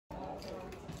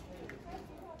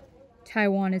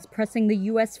Taiwan is pressing the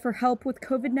U.S. for help with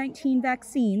COVID-19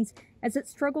 vaccines as it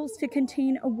struggles to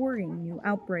contain a worrying new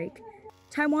outbreak.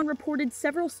 Taiwan reported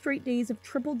several straight days of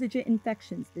triple-digit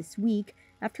infections this week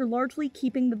after largely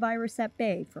keeping the virus at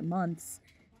bay for months.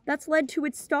 That's led to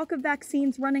its stock of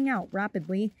vaccines running out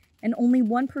rapidly, and only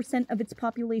 1% of its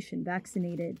population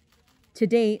vaccinated. To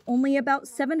date, only about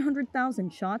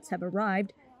 700,000 shots have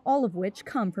arrived, all of which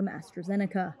come from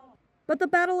AstraZeneca. But the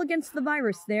battle against the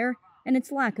virus there, and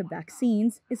its lack of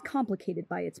vaccines, is complicated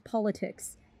by its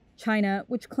politics. China,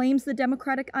 which claims the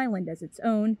democratic island as its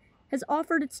own, has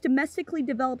offered its domestically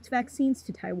developed vaccines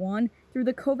to Taiwan through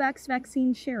the COVAX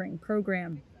vaccine sharing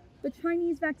program. But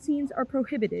Chinese vaccines are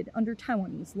prohibited under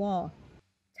Taiwanese law.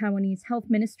 Taiwanese Health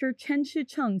Minister Chen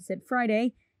Shih-chung said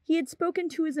Friday he had spoken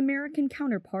to his American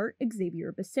counterpart,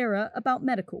 Xavier Becerra, about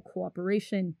medical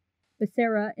cooperation.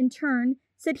 Becerra, in turn,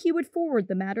 said he would forward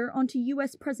the matter onto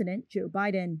U.S. President Joe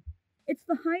Biden. It's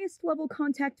the highest-level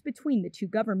contact between the two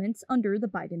governments under the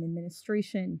Biden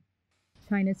administration.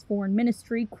 China's foreign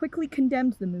ministry quickly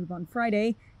condemned the move on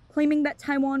Friday, claiming that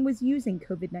Taiwan was using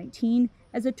COVID-19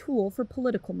 as a tool for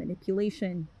political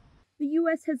manipulation. The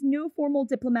U.S. has no formal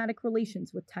diplomatic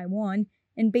relations with Taiwan,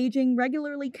 and Beijing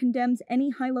regularly condemns any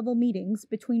high-level meetings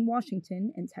between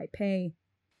Washington and Taipei.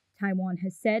 Taiwan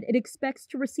has said it expects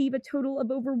to receive a total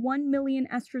of over 1 million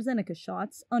AstraZeneca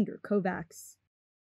shots under COVAX.